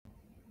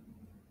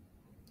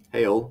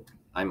Hey all,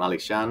 I'm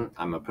Alex Shan.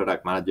 I'm a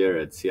product manager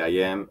at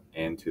CIM,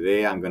 and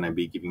today I'm going to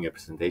be giving a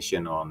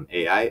presentation on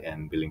AI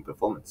and billing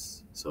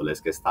performance. So let's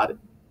get started.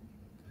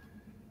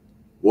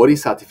 What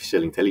is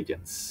artificial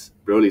intelligence?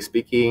 Broadly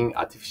speaking,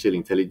 artificial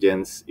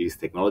intelligence is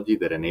technology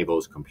that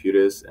enables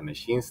computers and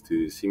machines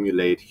to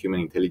simulate human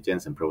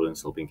intelligence and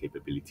problem-solving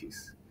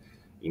capabilities.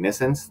 In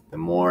essence, the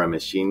more a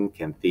machine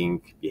can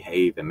think,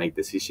 behave, and make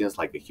decisions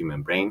like a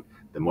human brain,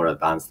 the more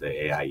advanced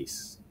the AI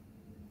is.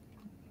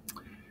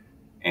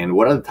 And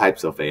what are the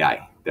types of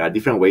AI? There are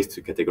different ways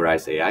to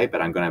categorize AI,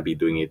 but I'm going to be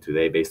doing it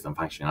today based on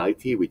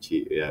functionality,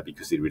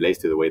 because it relates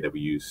to the way that we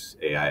use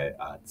AI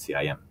at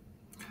CIM.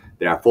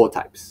 There are four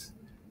types.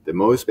 The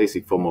most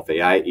basic form of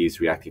AI is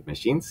reactive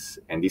machines,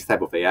 and this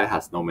type of AI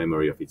has no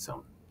memory of its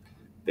own.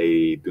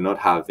 They do not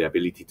have the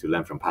ability to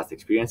learn from past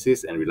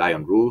experiences and rely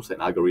on rules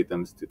and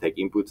algorithms to take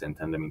inputs and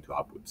turn them into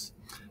outputs.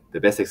 The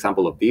best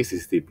example of this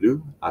is Deep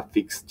Blue, a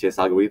fixed chess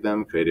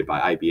algorithm created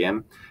by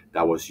IBM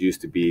that was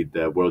used to beat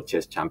the world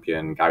chess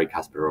champion Garry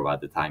Kasparov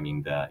at the time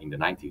in the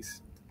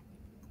 90s.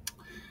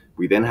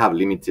 We then have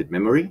limited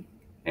memory,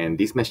 and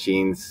these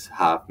machines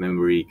have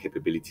memory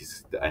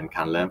capabilities and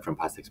can learn from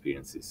past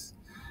experiences.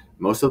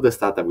 Most of the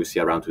stuff that we see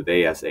around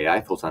today as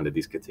AI falls under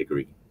this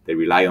category. They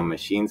rely on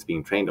machines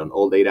being trained on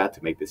old data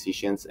to make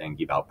decisions and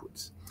give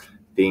outputs.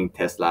 Think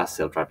Tesla,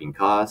 self-driving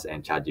cars,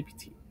 and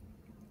ChatGPT.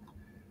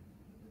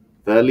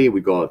 Thirdly, we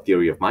got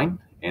theory of mind,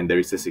 and there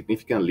is a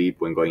significant leap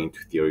when going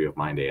into theory of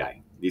mind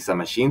AI. These are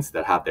machines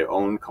that have their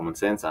own common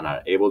sense and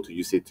are able to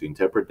use it to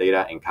interpret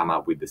data and come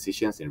up with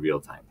decisions in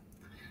real time.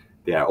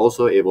 They are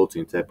also able to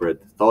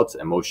interpret thoughts,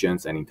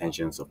 emotions, and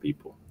intentions of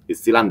people.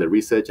 It's still under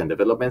research and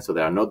development, so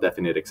there are no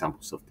definite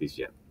examples of this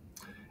yet.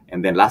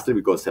 And then lastly,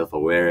 we got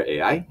self-aware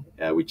AI,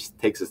 which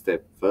takes a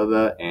step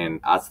further and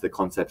adds the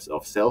concepts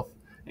of self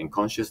and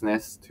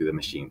consciousness to the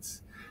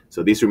machines.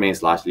 So this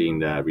remains largely in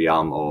the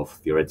realm of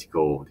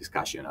theoretical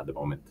discussion at the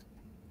moment.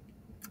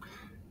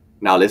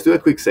 Now let's do a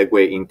quick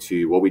segue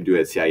into what we do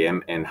at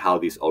CIM and how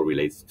this all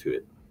relates to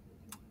it.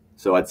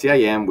 So at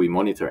CIM, we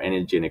monitor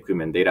energy and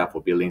equipment data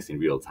for buildings in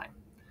real time.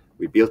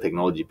 We build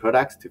technology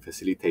products to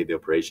facilitate the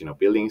operation of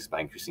buildings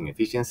by increasing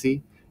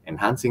efficiency,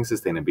 enhancing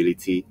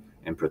sustainability,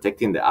 and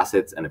protecting the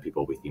assets and the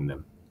people within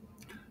them.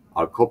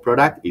 Our core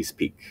product is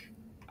Peak,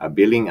 a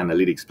building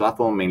analytics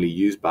platform mainly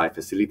used by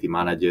facility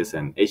managers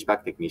and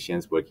HVAC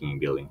technicians working in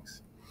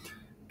buildings.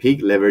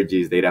 Peak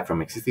leverages data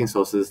from existing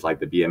sources like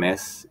the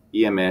BMS,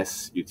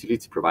 EMS,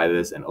 utility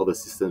providers, and other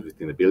systems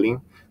within the building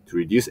to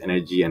reduce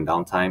energy and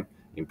downtime,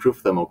 improve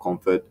thermal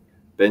comfort,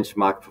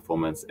 benchmark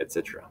performance,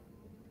 etc.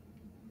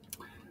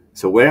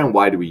 So where and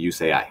why do we use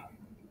AI?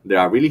 There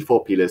are really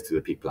four pillars to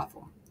the Peak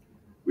platform.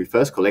 We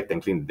first collect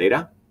and clean the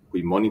data.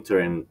 We monitor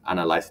and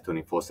analyze it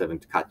 24/7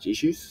 to catch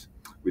issues.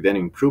 We then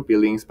improve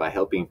buildings by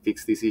helping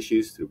fix these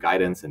issues through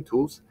guidance and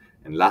tools.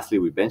 And lastly,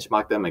 we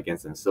benchmark them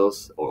against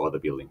themselves or other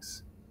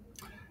buildings.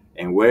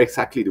 And where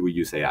exactly do we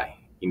use AI?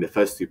 In the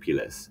first two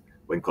pillars,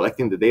 when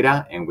collecting the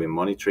data and when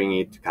monitoring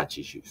it to catch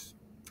issues.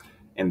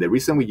 And the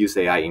reason we use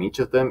AI in each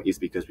of them is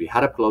because we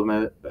had a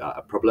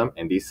problem,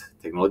 and this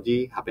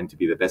technology happened to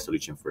be the best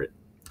solution for it.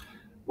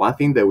 One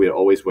thing that we're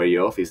always wary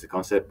of is the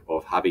concept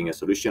of having a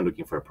solution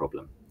looking for a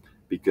problem.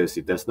 Because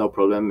if there's no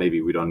problem,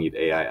 maybe we don't need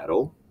AI at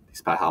all,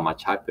 despite how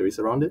much hype there is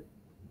around it.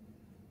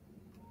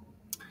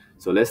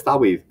 So let's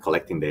start with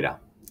collecting data.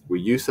 We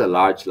use a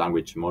large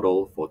language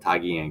model for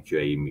tagging and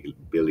QA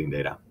building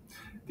data.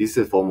 This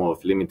is a form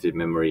of limited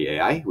memory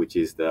AI, which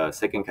is the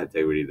second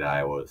category that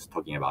I was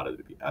talking about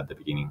at the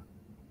beginning.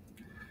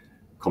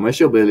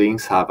 Commercial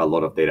buildings have a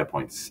lot of data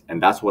points,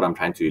 and that's what I'm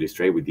trying to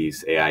illustrate with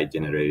this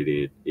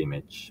AI-generated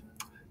image.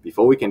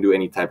 Before we can do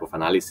any type of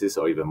analysis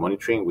or even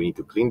monitoring, we need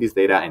to clean this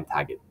data and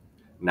tag it.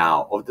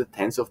 Now, of the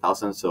tens of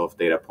thousands of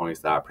data points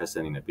that are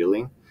present in a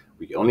building,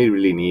 we only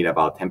really need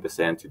about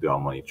 10% to do our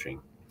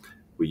monitoring.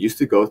 We used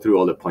to go through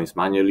all the points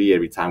manually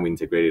every time we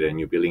integrated a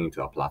new building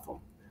into our platform,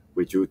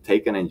 which would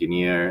take an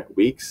engineer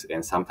weeks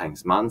and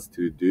sometimes months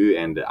to do,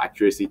 and the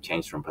accuracy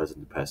changed from person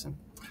to person.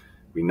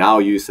 We now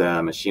use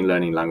a machine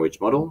learning language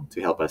model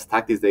to help us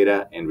tag this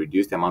data and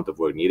reduce the amount of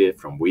work needed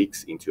from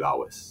weeks into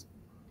hours.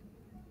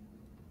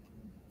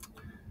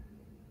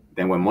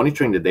 Then when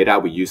monitoring the data,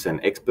 we use an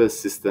expert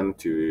system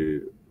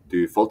to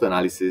do fault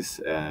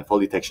analysis,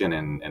 fault detection,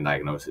 and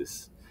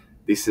diagnosis.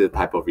 This is a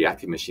type of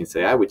reactive machines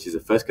AI, which is the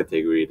first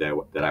category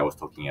that I was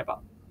talking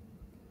about.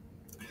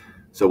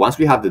 So once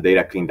we have the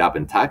data cleaned up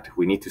and tagged,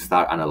 we need to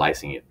start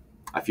analyzing it.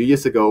 A few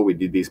years ago, we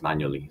did this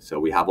manually. So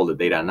we have all the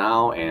data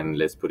now, and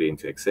let's put it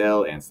into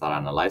Excel and start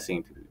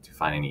analyzing to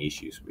find any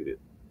issues with it.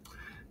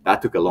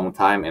 That took a long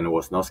time and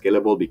was not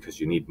scalable because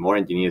you need more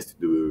engineers to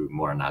do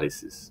more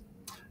analysis.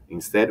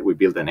 Instead, we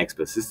built an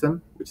expert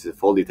system, which is a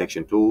fault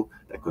detection tool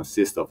that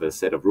consists of a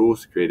set of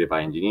rules created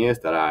by engineers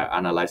that are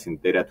analyzing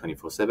data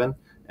 24/7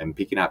 and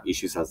picking up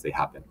issues as they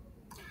happen.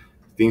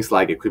 Things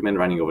like equipment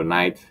running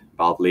overnight,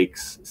 valve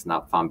leaks,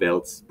 snap fan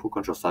belts, pool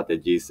control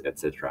strategies,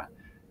 etc.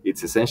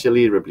 It's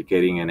essentially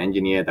replicating an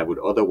engineer that would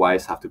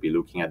otherwise have to be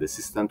looking at the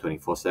system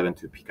 24/7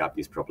 to pick up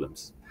these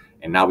problems.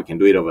 And now we can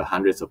do it over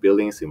hundreds of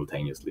buildings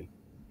simultaneously.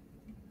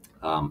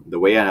 The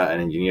way an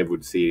engineer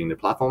would see it in the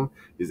platform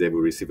is they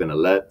will receive an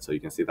alert. So you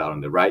can see that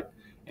on the right,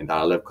 and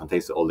that alert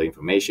contains all the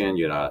information.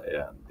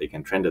 They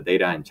can trend the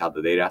data and chart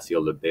the data, see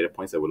all the data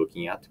points that we're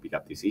looking at to pick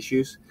up these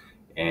issues,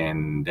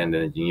 and then the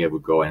engineer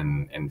would go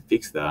and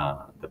fix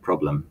the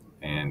problem.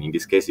 And in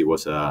this case, it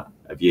was a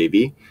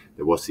VAV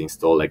that was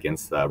installed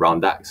against the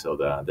round DAC. So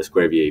the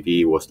square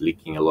VAV was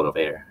leaking a lot of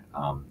air,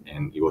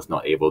 and it was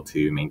not able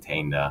to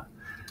maintain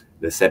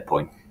the set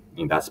point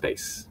in that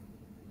space.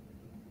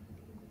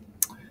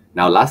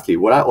 Now, lastly,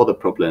 what are other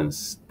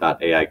problems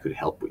that AI could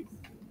help with?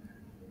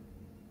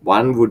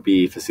 One would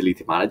be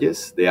facility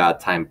managers. They are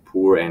time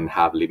poor and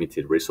have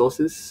limited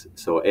resources.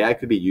 So AI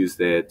could be used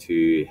there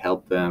to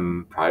help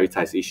them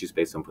prioritize issues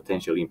based on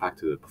potential impact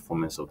to the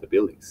performance of the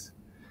buildings.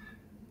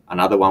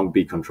 Another one would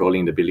be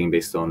controlling the building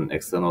based on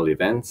external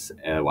events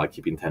while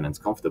keeping tenants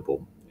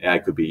comfortable. AI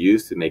could be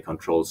used to make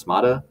controls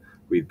smarter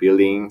with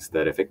buildings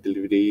that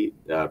effectively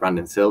run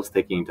themselves,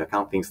 taking into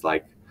account things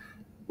like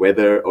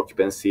weather,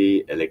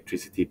 occupancy,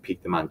 electricity,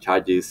 peak demand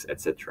charges,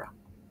 etc.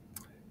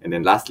 And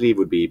then lastly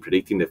would be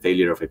predicting the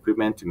failure of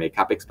equipment to make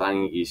CapEx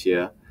planning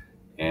easier,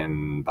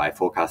 and by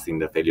forecasting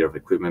the failure of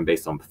equipment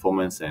based on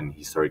performance and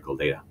historical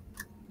data.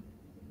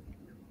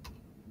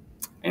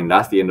 And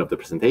that's the end of the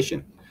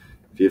presentation.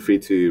 Feel free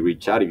to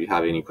reach out if you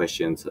have any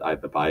questions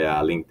either via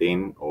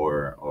LinkedIn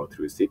or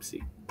through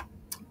Zipsy.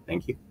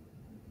 Thank you.